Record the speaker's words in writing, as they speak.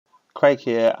Craig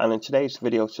here, and in today's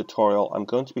video tutorial I'm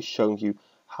going to be showing you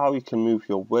how you can move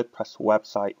your WordPress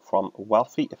website from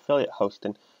wealthy affiliate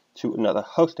hosting to another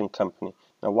hosting company.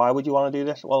 Now, why would you want to do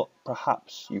this? Well,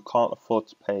 perhaps you can't afford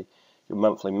to pay your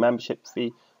monthly membership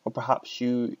fee, or perhaps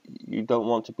you don't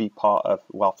want to be part of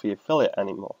wealthy affiliate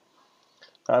anymore.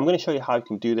 Now, I'm going to show you how you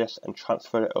can do this and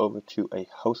transfer it over to a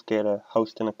Hostgator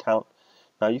hosting account.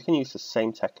 Now, you can use the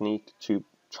same technique to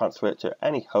transfer it to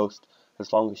any host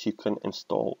as long as you can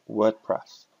install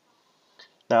WordPress.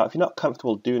 Now, if you're not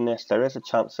comfortable doing this, there is a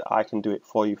chance that I can do it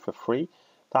for you for free.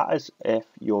 That is if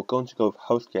you're going to go with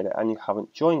Hostgator and you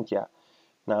haven't joined yet.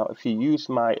 Now, if you use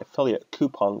my affiliate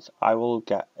coupons, I will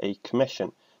get a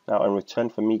commission. Now, in return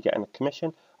for me getting a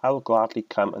commission, I will gladly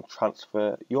come and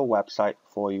transfer your website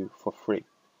for you for free.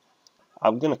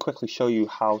 I'm going to quickly show you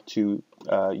how to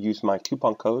use my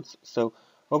coupon codes. So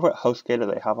over at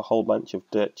Hostgator, they have a whole bunch of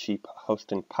dirt cheap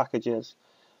hosting packages,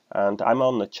 and I'm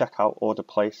on the checkout order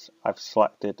place. I've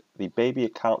selected the baby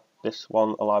account. This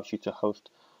one allows you to host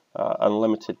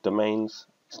unlimited domains.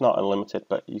 It's not unlimited,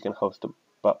 but you can host a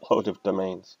buttload of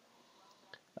domains.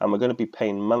 And we're going to be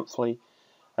paying monthly.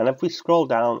 And if we scroll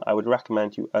down, I would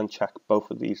recommend you uncheck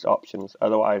both of these options.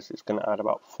 Otherwise, it's going to add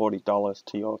about $40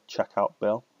 to your checkout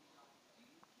bill.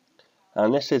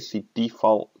 And this is the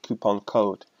default coupon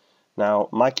code. Now,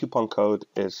 my coupon code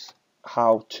is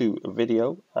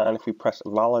how-to-video, and if we press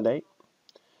validate,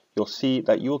 you'll see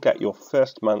that you'll get your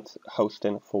first month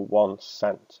hosting for 1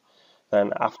 cent.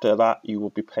 Then after that, you will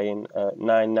be paying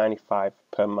 $9.95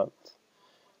 per month.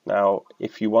 Now,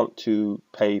 if you want to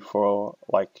pay for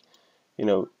a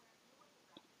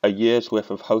year's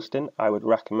worth of hosting, I would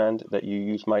recommend that you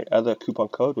use my other coupon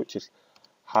code, which is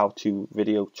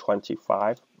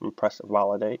how-to-video25, and press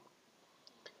validate.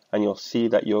 And you'll see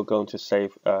that you're going to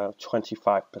save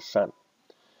 25%.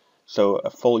 So a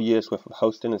full year's worth of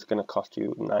hosting is going to cost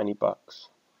you $90.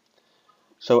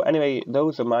 So anyway,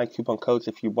 those are my coupon codes.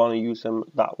 If you want to use them,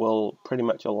 that will pretty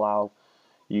much allow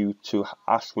you to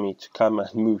ask me to come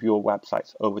and move your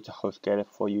websites over to Hostgator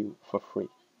for you for free.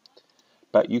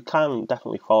 But you can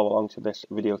definitely follow along to this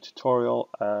video tutorial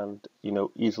and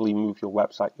easily move your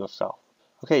website yourself.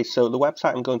 Okay, so the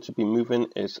website I'm going to be moving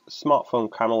is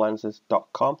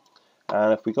smartphonecameralenses.com,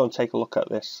 and if we go and take a look at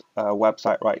this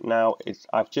website right now,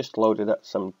 I've just loaded up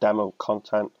some demo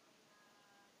content,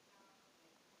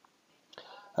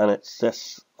 and it's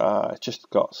this. Just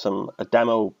got a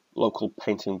demo local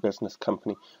painting business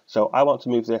company. So I want to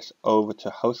move this over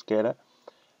to Hostgator,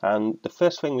 and the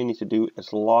first thing we need to do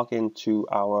is log into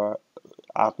our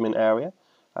admin area,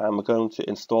 and we're going to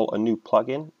install a new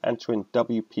plugin, entering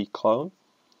WP Clone.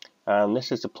 And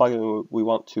this is the plugin we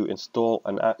want to install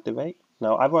and activate.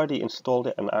 Now, I've already installed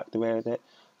it and activated it,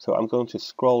 so I'm going to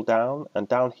scroll down, and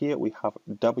down here we have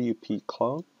WP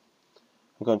Clone.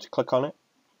 I'm going to click on it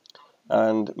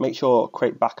and make sure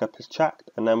Create Backup is checked,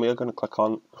 and then we are going to click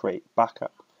on Create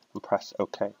Backup and press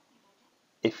OK.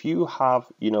 If you have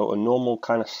a normal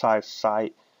kind of size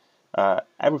site,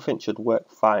 everything should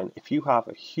work fine. If you have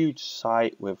a huge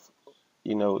site with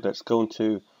that's going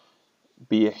to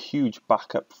be a huge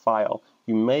backup file,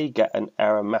 you may get an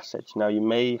error message. Now, you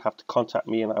may have to contact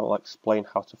me and I will explain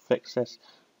how to fix this.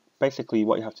 Basically,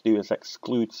 what you have to do is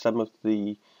exclude some of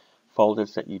the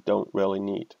folders that you don't really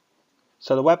need.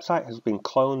 So the website has been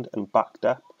cloned and backed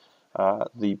up.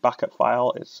 The backup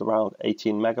file is around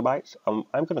 18 megabytes. I'm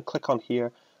going to click on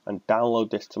here and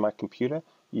download this to my computer.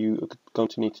 You're going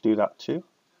to need to do that too.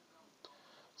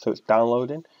 So it's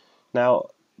downloading.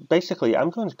 Now, basically,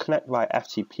 I'm going to connect via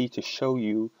FTP to show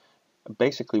you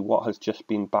basically what has just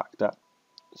been backed up.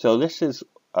 So this is,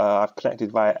 I've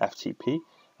connected via FTP,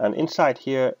 and inside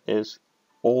here is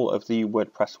all of the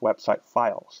WordPress website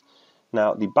files.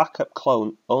 Now, the backup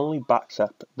clone only backs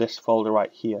up this folder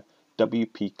right here,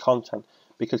 WP content,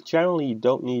 because generally you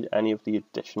don't need any of the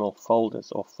additional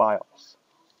folders or files.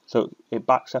 So it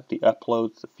backs up the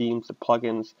uploads, the themes, the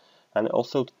plugins, and it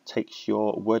also takes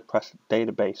your WordPress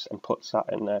database and puts that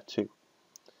in there too.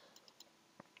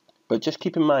 But just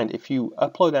keep in mind, if you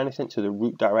upload anything to the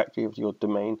root directory of your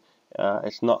domain,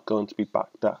 it's not going to be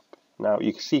backed up. Now,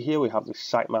 you can see here we have the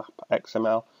sitemap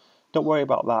XML. Don't worry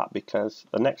about that, because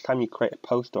the next time you create a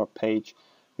post or a page,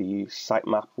 the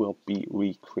sitemap will be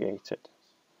recreated.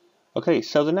 Okay,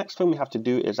 so the next thing we have to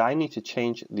do is I need to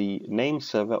change the name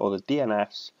server, or the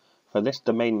DNS, for this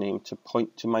domain name to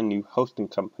point to my new hosting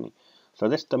company. So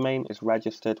this domain is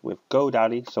registered with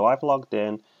GoDaddy, so I've logged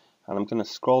in, and I'm going to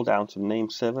scroll down to name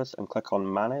servers and click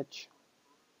on manage.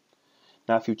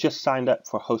 Now, if you've just signed up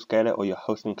for Hostgator or your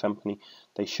hosting company,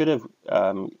 they should have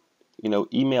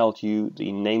emailed you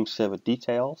the name server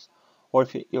details, or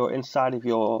if you're inside of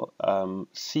your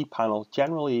cPanel,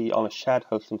 generally on a shared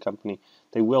hosting company,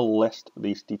 they will list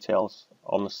these details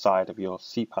on the side of your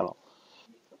cPanel.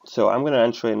 So I'm going to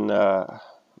enter in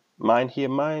mine here.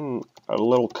 Mine are a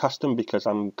little custom because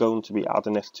I'm going to be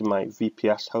adding this to my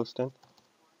VPS hosting.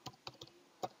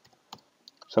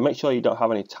 So make sure you don't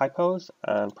have any typos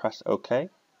and press OK.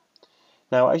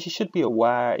 Now, as you should be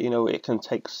aware, it can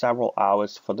take several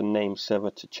hours for the name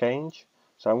server to change.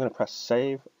 So I'm going to press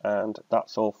save, and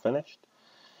that's all finished.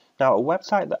 Now, a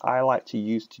website that I like to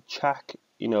use to check,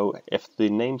 if the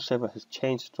name server has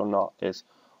changed or not is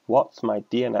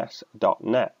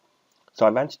what'smydns.net. So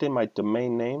I've entered in my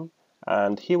domain name,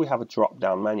 and here we have a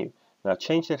drop-down menu. Now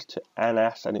change this to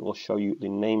NS, and it will show you the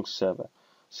name server.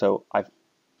 So I've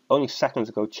only seconds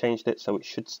ago changed it, so it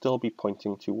should still be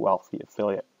pointing to Wealthy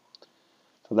Affiliate.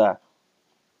 So there.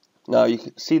 Now you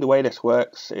can see the way this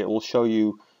works. It will show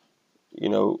you,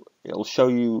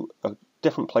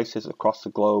 different places across the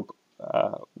globe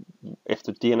if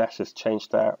the DNS has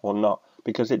changed there or not,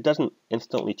 because it doesn't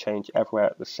instantly change everywhere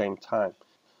at the same time.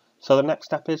 So the next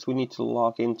step is we need to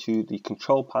log into the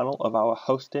control panel of our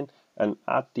hosting and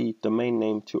add the domain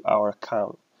name to our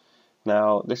account.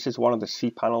 Now this is one of the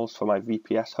cPanels for my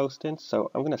VPS hosting, so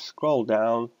I'm going to scroll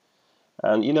down,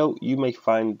 and you may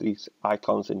find these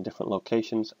icons in different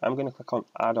locations. I'm going to click on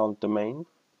add on domain,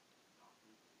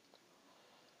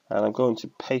 and I'm going to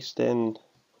paste in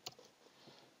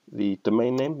the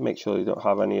domain name. Make sure you don't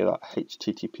have any of that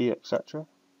HTTP, etc.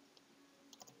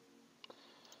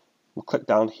 We'll click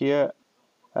down here,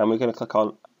 and we're going to click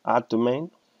on add domain,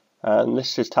 and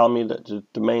this is telling me that the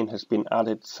domain has been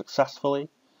added successfully.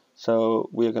 So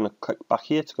we're going to click back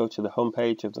here to go to the home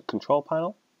page of the control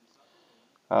panel.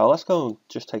 Let's go and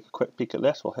just take a quick peek at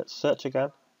this. We'll hit search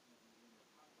again.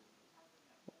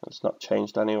 It's not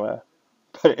changed anywhere,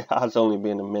 but it has only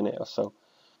been a minute or so.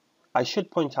 I should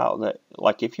point out that,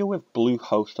 like, if you're with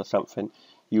Bluehost or something,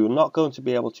 you're not going to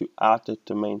be able to add the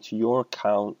domain to your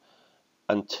account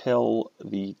until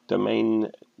the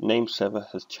domain name server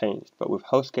has changed. But with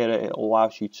Hostgator, it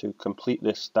allows you to complete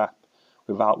this step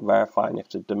without verifying if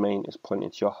the domain is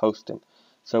pointing to your hosting.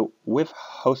 So with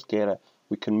Hostgator,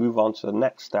 we can move on to the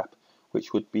next step,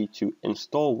 which would be to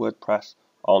install WordPress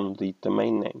on the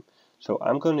domain name. So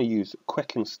I'm going to use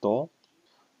quick install.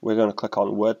 We're going to click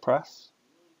on WordPress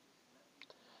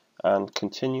and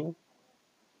continue,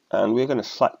 and we're going to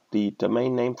select the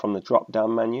domain name from the drop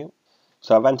down menu.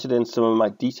 So I've entered in some of my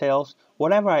details.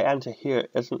 Whatever I enter here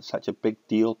isn't such a big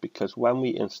deal, because when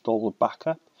we install the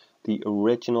backup, the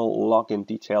original login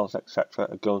details, etc.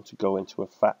 are going to go into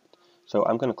effect. So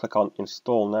I'm going to click on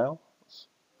install now. Let's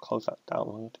close that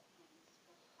download.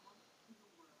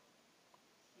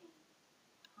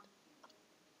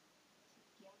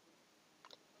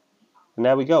 And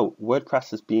there we go. WordPress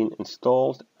has been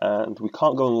installed, and we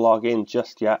can't go and log in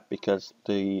just yet because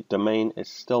the domain is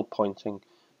still pointing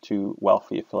to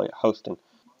Wealthy Affiliate Hosting.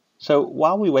 So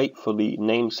while we wait for the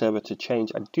name server to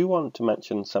change, I do want to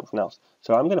mention something else.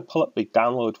 So I'm going to pull up the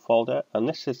download folder, and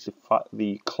this is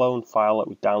the clone file that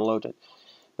we downloaded.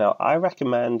 Now I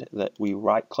recommend that we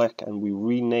right click and we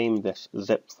rename this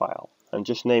zip file, and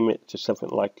just name it to something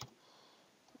like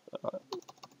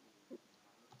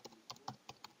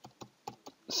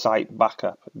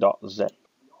sitebackup.zip,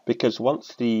 because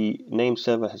once the name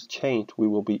server has changed, we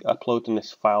will be uploading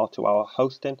this file to our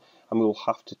hosting, and we will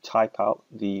have to type out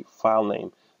the file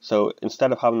name. So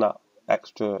instead of having that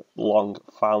extra long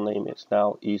file name, it's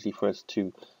now easy for us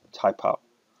to type out.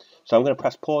 So I'm going to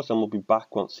press pause, and we'll be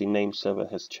back once the name server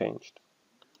has changed.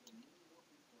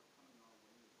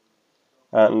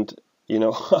 And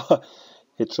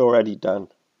it's already done.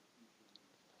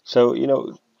 So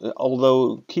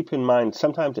although keep in mind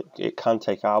sometimes it can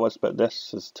take hours, but this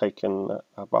has taken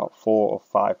about 4 or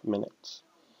 5 minutes.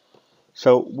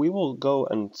 So we will go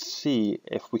and see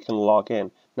if we can log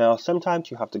in. Now sometimes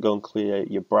you have to go and clear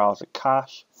your browser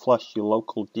cache, flush your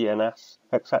local DNS,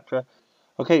 etc.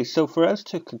 Okay, so for us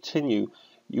to continue,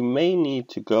 you may need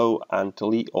to go and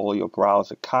delete all your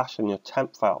browser cache and your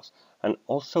temp files, and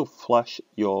also flush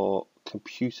your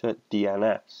computer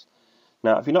DNS.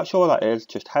 Now if you're not sure what that is,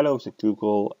 just head over to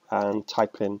Google and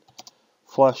type in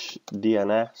flush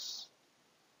DNS.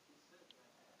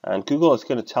 And Google is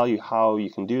going to tell you how you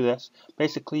can do this.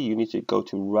 Basically, you need to go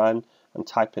to run and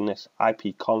type in this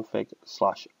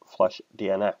ipconfig/flush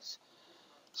DNS.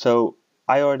 So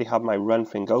I already have my run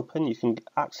thing open. You can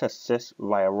access this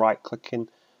via right clicking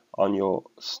on your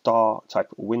star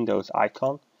type Windows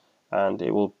icon, and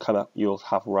it will come up. You'll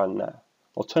have run there.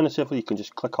 Alternatively, you can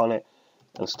just click on it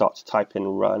and start to type in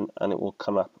run, and it will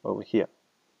come up over here.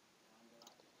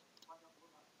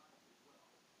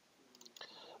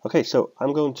 Okay, so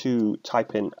I'm going to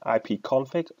type in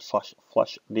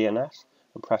ipconfig/flush DNS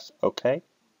and press OK.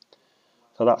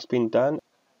 So that's been done.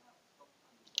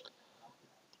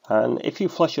 And if you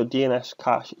flush your DNS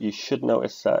cache, you should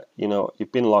notice that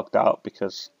you've been logged out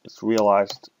because it's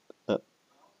realized that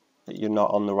you're not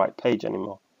on the right page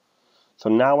anymore. So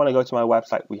now when I go to my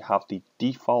website, we have the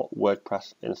default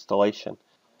WordPress installation.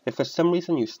 If for some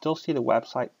reason you still see the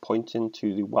website pointing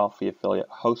to the Wealthy Affiliate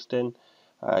hosting,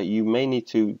 you may need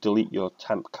to delete your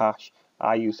temp cache.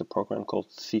 I use a program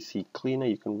called CC Cleaner.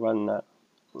 You can run that.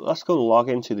 Let's go log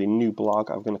into the new blog.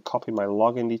 I'm going to copy my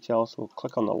login details. We'll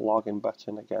click on the login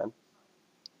button again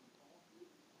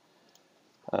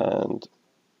and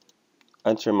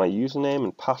enter my username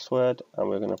and password, and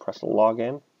we're going to press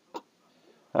login.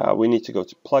 We need to go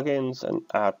to plugins and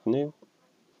add new.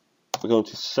 We're going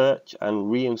to search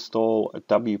and reinstall a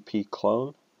WP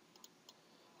clone.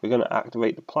 We're going to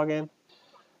activate the plugin,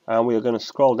 and we are going to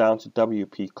scroll down to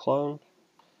WP clone.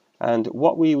 And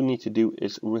what we need to do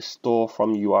is restore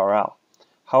from URL.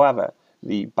 However,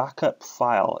 the backup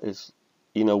file is,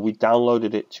 we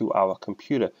downloaded it to our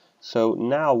computer. So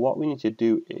now what we need to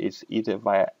do is either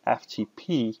via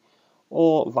FTP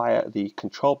or via the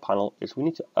control panel is we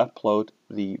need to upload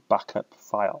the backup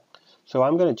file. So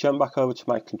I'm going to jump back over to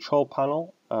my control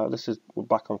panel. We're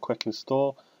back on quick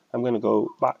install. I'm going to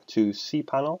go back to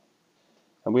cPanel,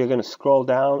 and we are going to scroll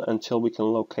down until we can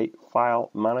locate File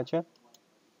Manager.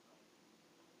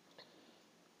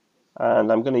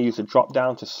 And I'm going to use a drop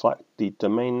down to select the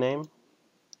domain name,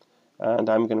 and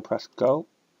I'm going to press go.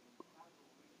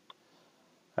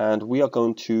 And we are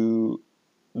going to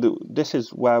this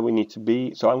is where we need to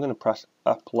be. So I'm going to press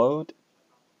upload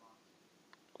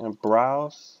and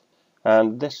browse.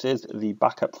 And this is the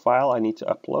backup file I need to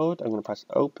upload. I'm going to press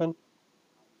open,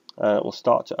 and it will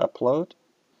start to upload.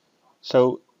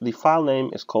 So the file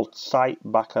name is called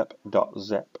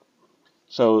sitebackup.zip.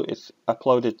 So it's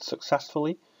uploaded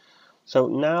successfully. So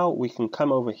now we can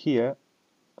come over here.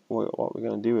 What we're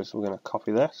going to do is we're going to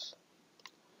copy this,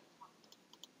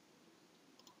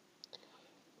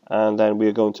 and then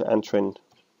we're going to enter in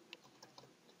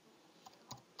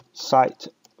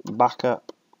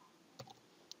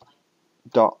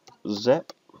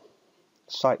sitebackup.zip.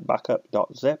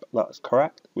 Sitebackup.zip, that's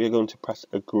correct. We are going to press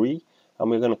agree,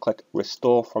 and we're going to click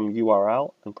restore from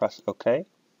URL and press OK.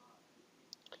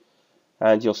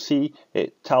 And you'll see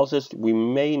it tells us we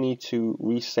may need to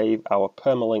resave our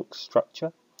permalink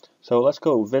structure. So let's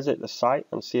go visit the site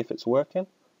and see if it's working.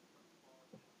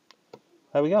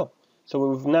 There we go. So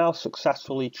we've now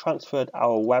successfully transferred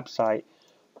our website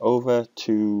over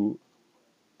to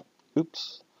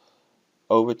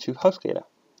Hostgator.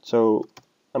 So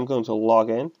I'm going to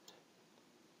log in.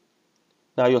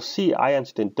 Now you'll see I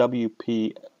entered in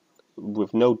WP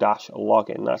with no dash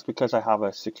login. That's because I have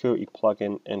a security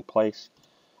plugin in place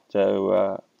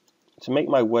to make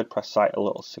my WordPress site a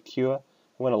little secure.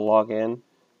 I'm going to log in,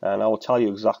 and I will tell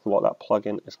you exactly what that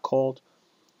plugin is called.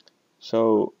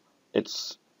 So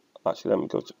it's actually, let me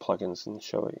go to plugins and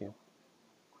show it you.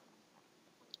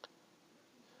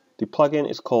 The plugin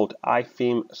is called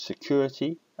iTheme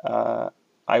Security.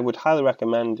 I would highly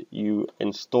recommend you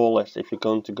install it if you're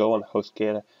going to go on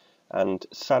Hostgator and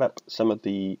set up some of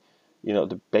the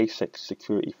the basic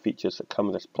security features that come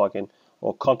with this plugin,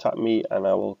 or contact me and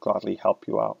I will gladly help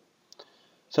you out.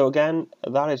 So again,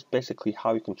 that is basically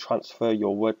how you can transfer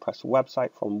your WordPress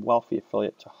website from Wealthy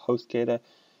Affiliate to Hostgator.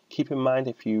 Keep in mind,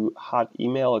 if you had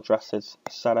email addresses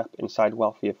set up inside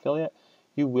Wealthy Affiliate,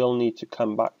 you will need to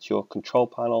come back to your control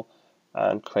panel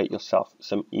and create yourself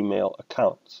some email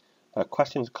accounts.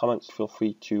 Questions, comments, feel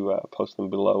free to post them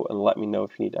below and let me know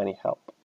if you need any help.